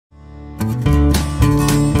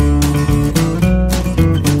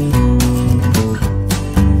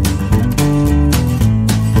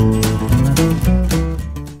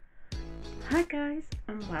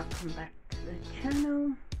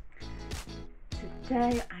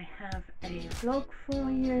today I have a vlog for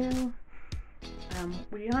you.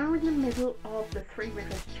 We are in the middle of the Three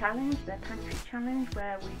Rivers challenge, their pantry challenge,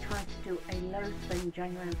 where we try to do a low spend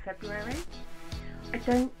January and February. I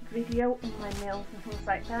don't video all my meals and things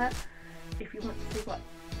like that. If you want to see what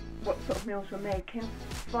sort of meals we're making,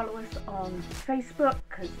 follow us on Facebook,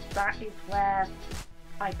 because that is where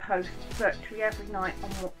I post virtually every night on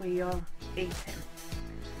what we are eating.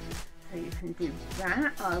 So you can do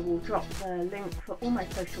that. I will drop the link for all my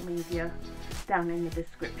social media down in the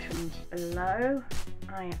description below.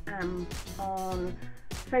 I am on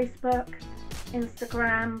Facebook,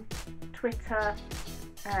 Instagram, Twitter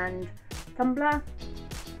and Tumblr,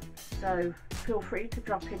 so feel free to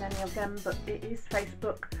drop in any of them, but it is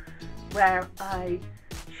Facebook where I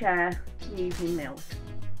share the evening meals,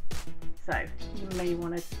 so you may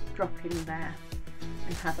want to drop in there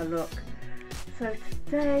and have a look. So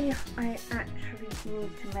today I actually need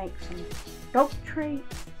to make some dog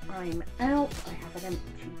treats. I'm out, I have an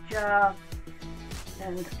empty jar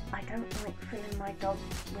and I don't like filling my dog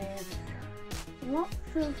with lots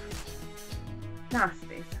of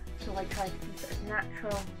nasties, so I try to keep it as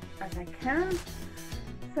natural as I can.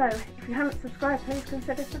 So if you haven't subscribed, please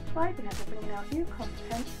consider subscribing, as I'm bringing out new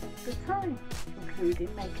content all the time, including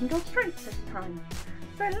making dog treats this time.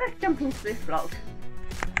 So let's jump into this vlog.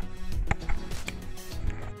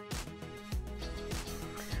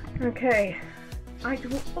 Okay, I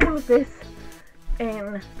do all of this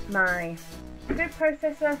in my food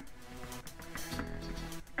processor,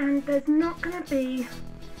 and there's not going to be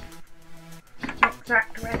an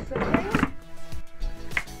exact recipe,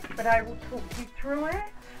 but I will talk you through it.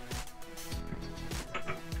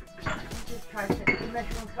 I'll just try to take the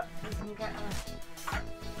measuring cup so you can get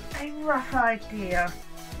a rough idea.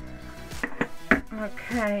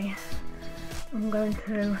 Okay, I'm going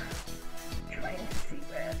to try and see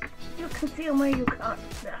where you can see and where you can't.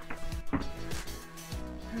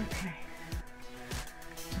 Okay,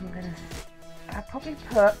 I'm gonna see. I'll probably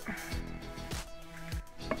put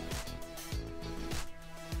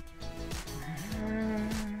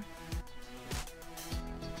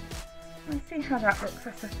let's see how that looks.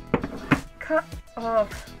 That's a cup of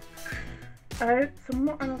oats, and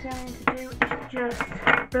what I'm going to do is just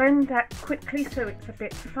blend that quickly so it's a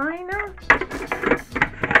bit finer.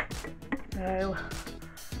 So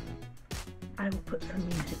I will put some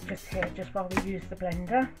music just here, just while we use the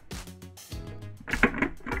blender.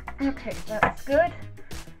 Okay, that's good.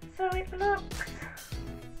 So it looks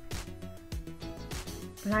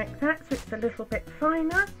like that, so it's a little bit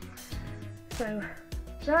finer. So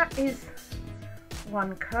that is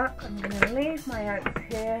 1 cup. I'm going to leave my oats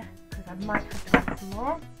here because I might have to add some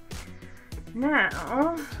more.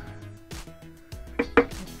 Now,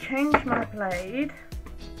 change my blade.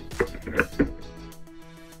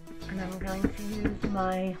 And I'm going to use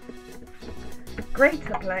my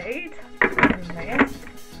grater blade on this,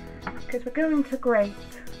 because we're going to grate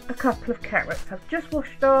a couple of carrots. I've just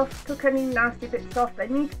washed off, took any nasty bits off, they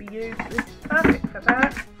need to be used. This is perfect for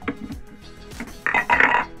that.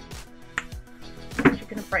 I'm actually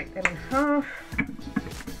going to break them in half.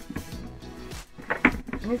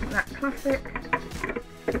 And isn't that classic?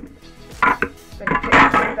 Then it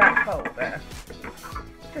fits through that hole there.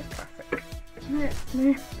 Just classic. Let's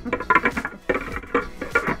move.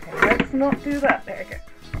 Okay, let's not do that bit again.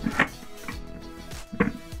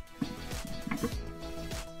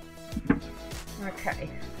 Okay,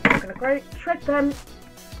 I'm going to shred them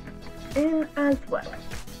in as well.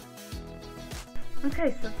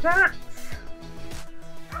 Okay, so that's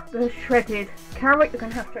the shredded carrot. You're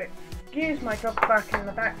going to have to excuse my dog barking in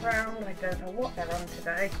the background. I don't know what they're on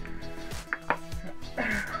today.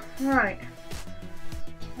 Right.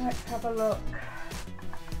 Let's have a look.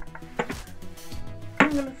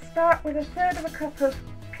 I'm going to start with 1/3 cup of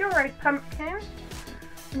pureed pumpkin,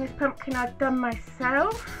 and this pumpkin I've done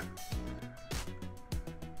myself.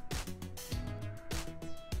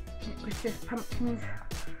 It was just pumpkins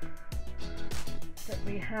that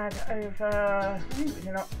we had over, I think it was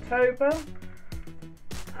in October.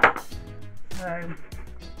 So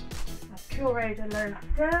I've pureed a load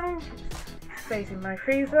down, it stays in my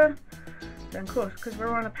freezer. And of course, because we're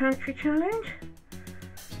on a pantry challenge,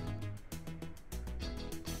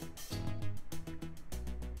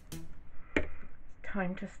 it's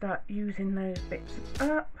time to start using those bits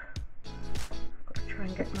up. I've got to try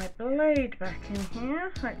and get my blade back in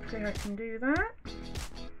here. Hopefully I can do that.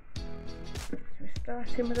 So we're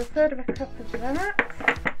starting with 1/3 cup of that.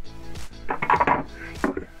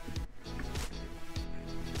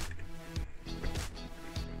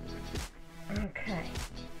 Okay.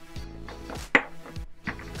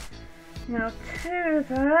 Now to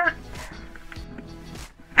that,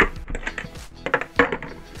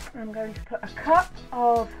 I'm going to put a cup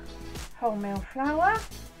of wholemeal flour.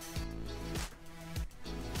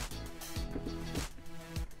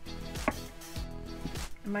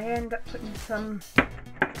 I may end up putting some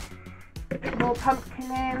more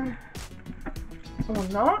pumpkin in or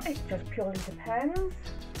not, it just purely depends.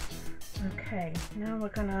 Okay, now we're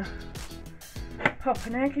gonna pop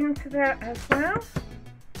an egg into there as well.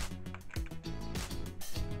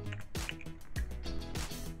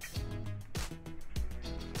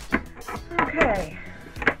 Okay,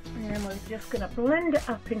 and then we're just gonna blend it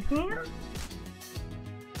up in here.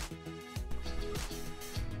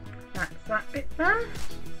 That's that bit done.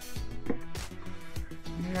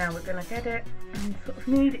 Now we're going to get it and sort of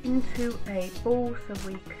knead it into a ball so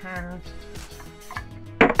we can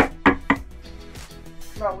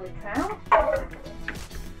roll it out.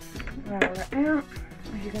 Roll it out.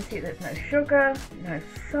 As you can see, there's no sugar, no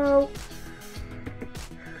salt.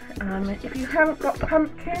 If you haven't got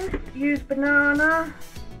pumpkin, use banana.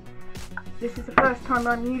 This is the first time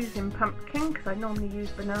I'm using pumpkin because I normally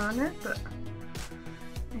use bananas, but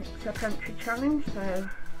it's a country challenge, so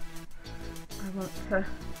I want to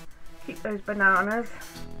keep those bananas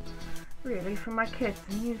really for my kids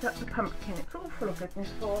and use up the pumpkin. It's all full of goodness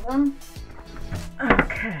for them.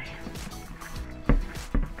 Okay,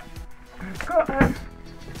 I've got a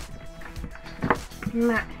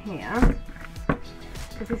mat here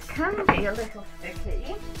because this can be a little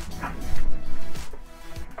sticky,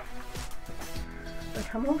 but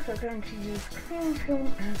I'm also going to use cling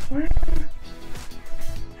film as well.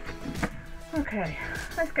 Okay,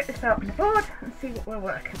 let's get this out on the board and see what we're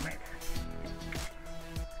working with.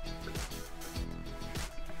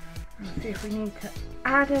 And see if we need to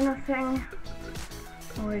add anything,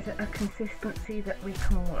 or is it a consistency that we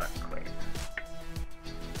can work with.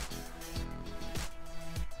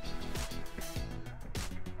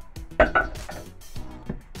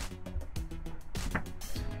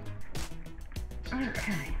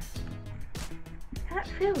 Okay, that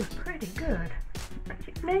feels pretty good.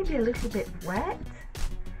 Maybe a little bit wet,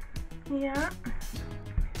 yeah,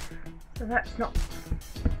 so that's not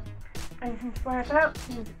anything to worry about,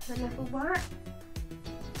 since it's a little wet.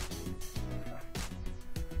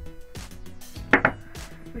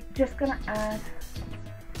 We're just going to add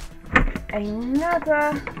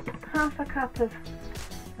another half a cup of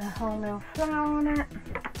the wholemeal flour on it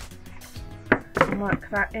and work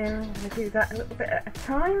that in. I'm going to do that a little bit at a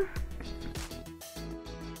time.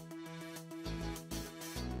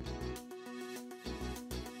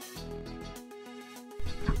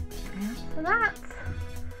 So that's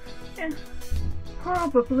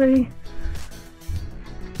probably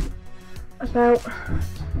about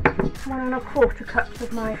 1 1/4 cups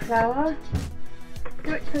of my flour.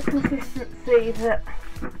 Do it to a consistency that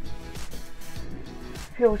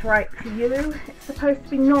feels right to you. It's supposed to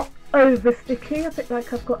be not over sticky, a bit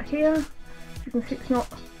like I've got here. As you can see, it's not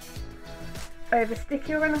over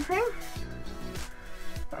sticky or anything.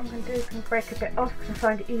 What I'm going to do is I'm break a bit off because I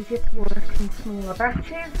find it easier to work in smaller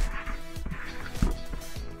batches.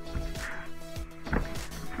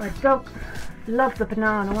 My dog loves the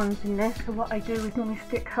banana ones in this, so what I do is normally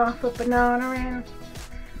stick half a banana in.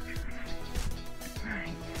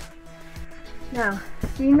 Right. Now,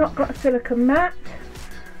 if you've not got a silicone mat,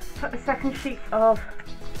 put the second sheet of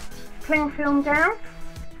cling film down.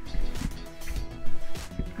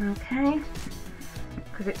 Okay,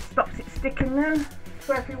 because it stops it sticking then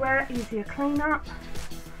to everywhere, easier clean up.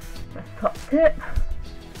 That's top tip.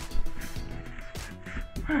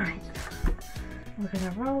 Right. We're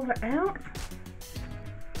going to roll it out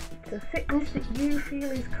to a thickness that you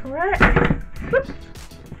feel is correct. Whoops.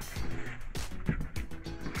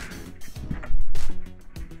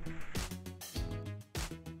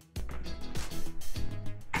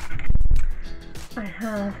 I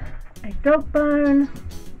have a dog bone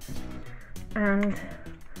and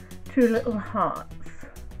 2 little hearts.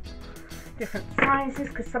 Different sizes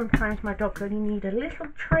because sometimes my dogs only need a little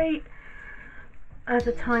treat.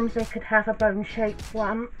 Other times they could have a bone-shaped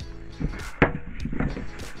one.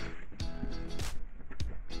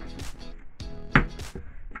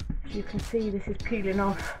 As you can see, this is peeling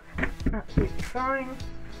off absolutely fine.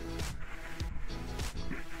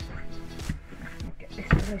 Get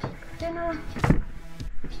this a little thinner.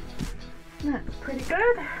 That's pretty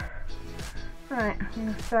good. Right, I'm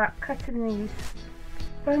going to start cutting these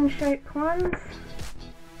bone-shaped ones.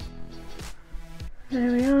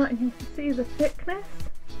 There we are, and you can see the thickness.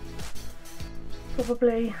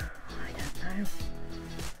 Probably, I don't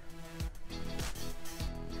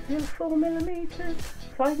know, 4 millimeters,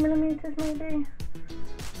 5 millimeters maybe.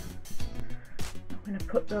 I'm going to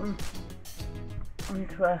put them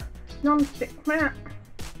onto a non-stick mat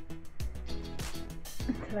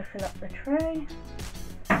until I fill up the tray.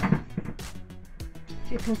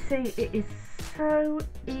 As you can see, it is so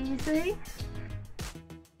easy,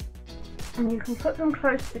 and you can put them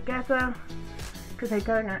close together because they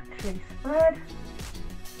don't actually spread.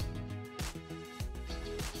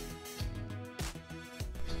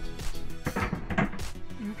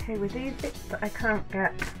 Okay, with these bits that I can't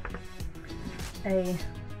get a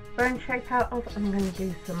bone shape out of, I'm going to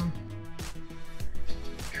do some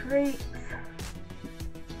treats,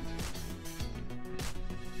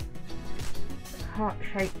 heart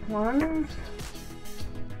shaped ones.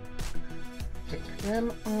 Stick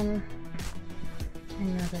them on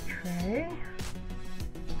another tray.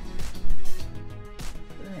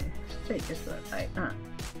 So they just look like that,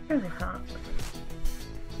 little hearts.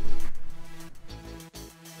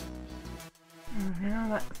 And now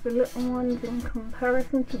that's the little ones in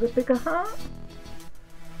comparison to the bigger heart.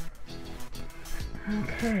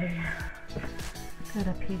 Okay, got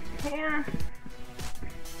a piece here.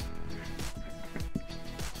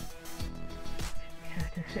 Try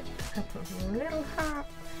to fit a couple of little hearts.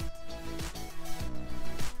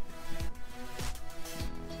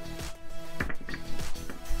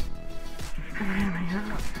 There we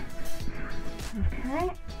are. Okay.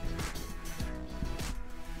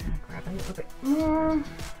 Grab a little bit more.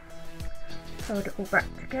 Fold it all back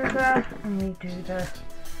together and we do the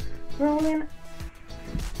rolling.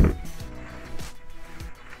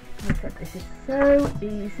 I said this is so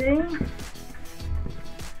easy.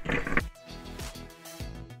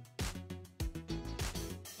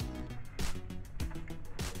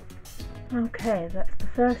 Okay, that's the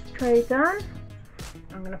first tray done.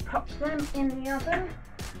 I'm going to pop them in the oven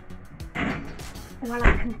while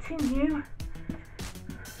I continue.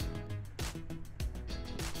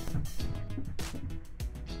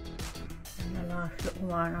 And the last little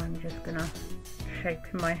one I'm just going to shape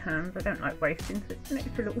in my hands. I don't like wasting, so it's an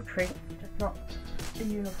extra little treat, just not a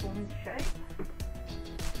uniform shape.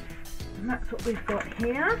 And that's what we've got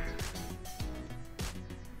here.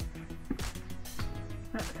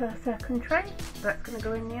 That's our second tray. That's going to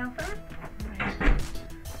go in the oven.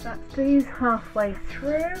 That's these halfway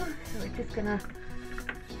through, so we're just going to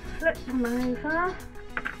flip them over.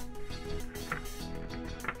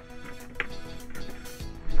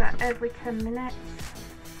 About every 10 minutes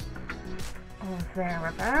or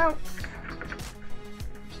thereabouts.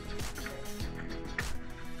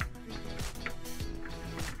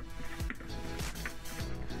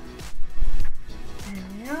 There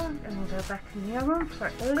we are, and we'll go back in the oven for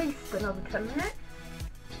at least another 10 minutes.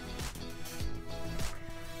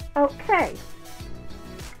 Okay,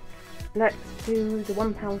 let's do the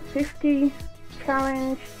 £1.50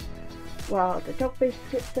 challenge while the dog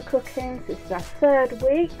biscuits are cooking. This is our third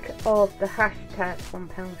week of the hashtag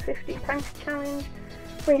 £1.50 pancake challenge.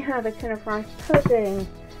 We have a tin of rice pudding,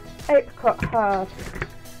 apricot halves,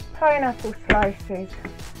 pineapple slices,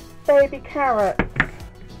 baby carrots,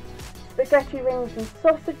 spaghetti rings and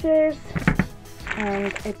sausages,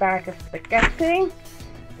 and a bag of spaghetti.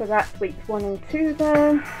 So that's weeks 1 and 2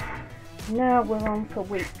 there. Now we're on for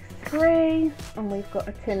week 3, and we've got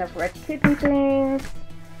a tin of red kidney beans.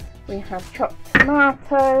 We have chopped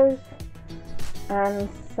tomatoes and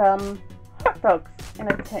some hot dogs in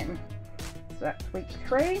a tin. So that's week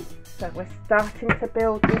 3. So we're starting to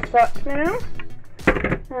build this up now.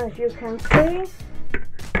 As you can see.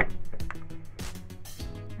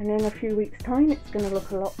 And in a few weeks' time it's going to look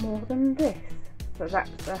a lot more than this. So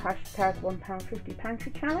that's the hashtag £1.50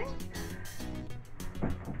 pantry challenge.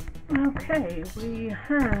 Okay, we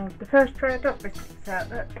have the first tray of dog biscuits out.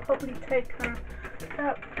 That's probably taken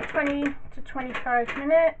about 20 to 25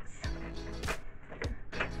 minutes.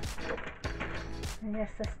 And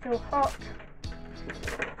yes, they're still hot.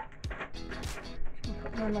 You can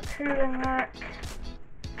put them on the cooling rack.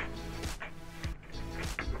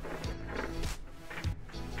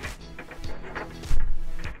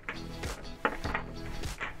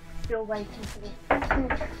 Still waiting for the second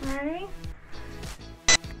tray.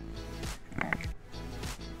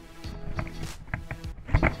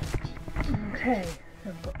 Okay, so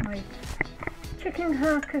I've got my chicken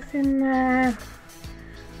carcass in there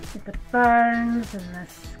with the bones and the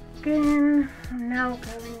skin. I'm now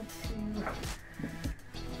going to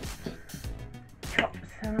chop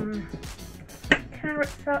some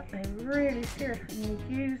carrots up. They really seriously need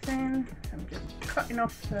using. So I'm just cutting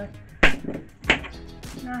off the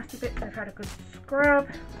nasty bits. I've had a good scrub.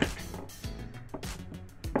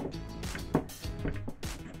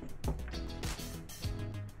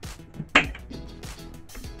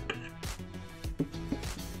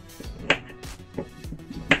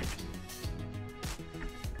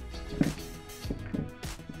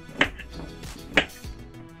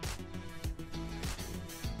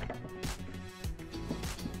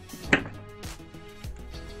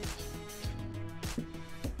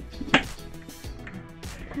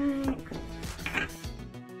 cake.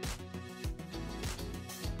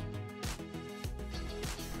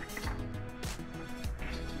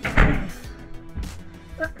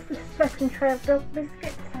 That's the second tray of dog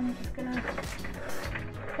biscuits. I'm just going to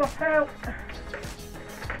pop out.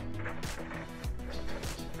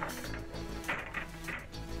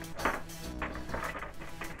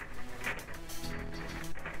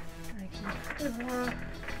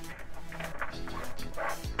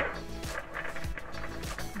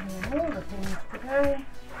 All the things today.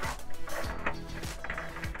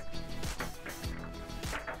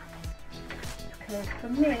 Because for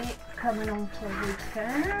me it's coming on for a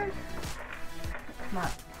weekend.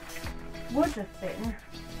 Would have been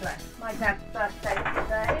my dad's birthday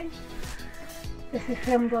today. This is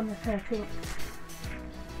filmed on the 13th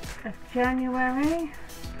of January,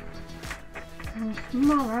 and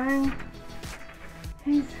tomorrow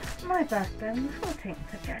is my birthday on the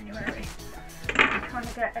 14th of January. I'm trying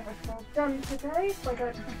to get everything done today so I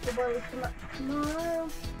don't have to worry so much tomorrow.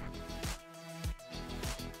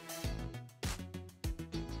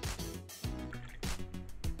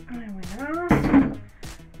 There we are.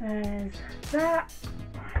 There's that.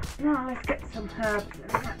 Now let's get some herbs and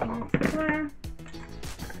that into there.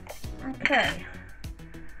 Okay.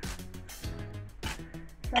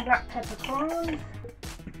 So black peppercorns.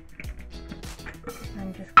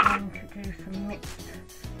 I'm just going to do some mixed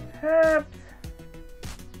herbs.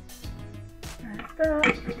 There's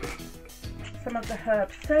that. Some of the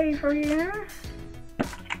herb savoury in.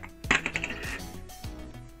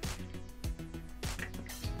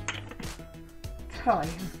 Thyme.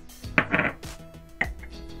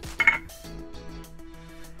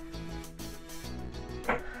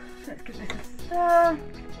 Let's give this a stir.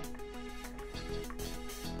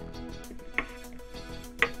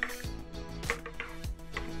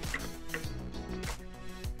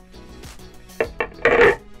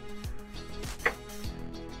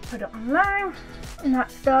 Put it on low, and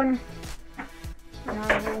that's done. And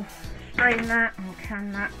I will strain that and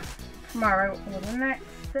can that tomorrow or the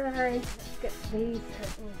next day. Let's get these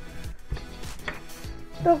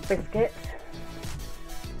dog biscuits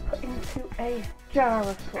put into a jar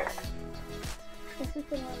of sauce. This is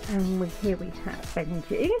the one. And here we have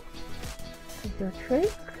Benji. This is your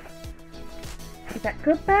treat. Is that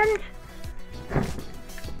good, Benj?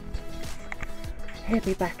 He'll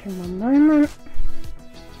be back in one moment.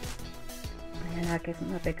 And then I'll give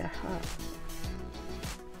him a bigger hug.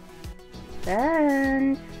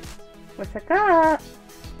 Benj, what's it got?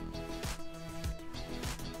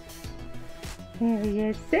 Here he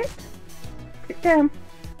is. Sit down.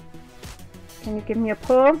 Can you give me a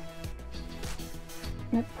paw?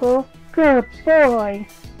 A paw? Good boy.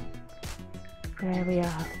 There we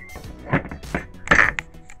are.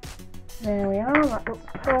 There we are. That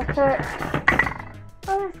looks perfect.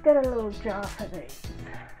 Oh, let's get a little jar for these.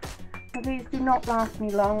 Now, these do not last me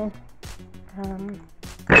long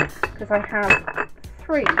because I have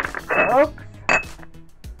 3 dogs.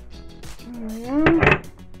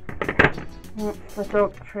 That's the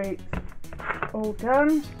dog treats all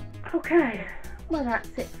done. Okay, well that's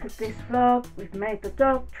it for this vlog. We've made the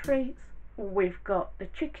dog treats, we've got the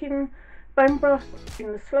chicken bone broth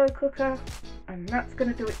in the slow cooker, and that's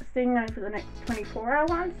going to do its thing over the next 24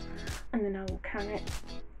 hours, and then I will can it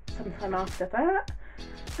sometime after that,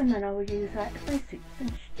 and then I will use that for soups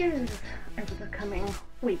and stews over the coming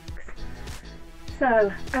weeks.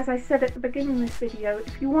 So, as I said at the beginning of this video,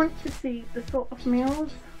 if you want to see the sort of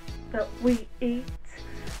meals that we eat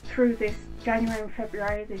through this January and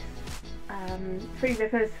February, this 3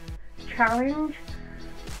 Rivers challenge,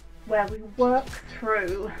 where we work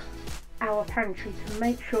through our pantry to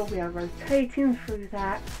make sure we are rotating through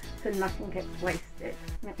that so nothing gets wasted.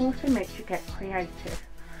 And it also makes you get creative.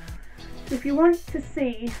 So if you want to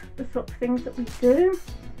see the sort of things that we do,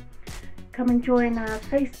 come and join our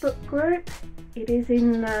Facebook group. It is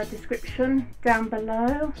in the description down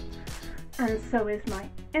below, and so is my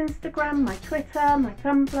Instagram, my Twitter, my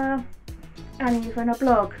Tumblr, and even a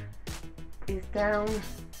blog is down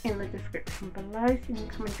in the description below, so you can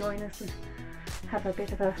come and join us and have a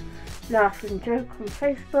bit of a laugh and joke on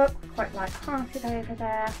Facebook. Quite light-hearted over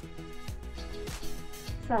there.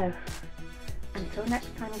 So until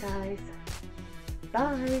next time, guys,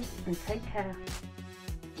 bye and take care.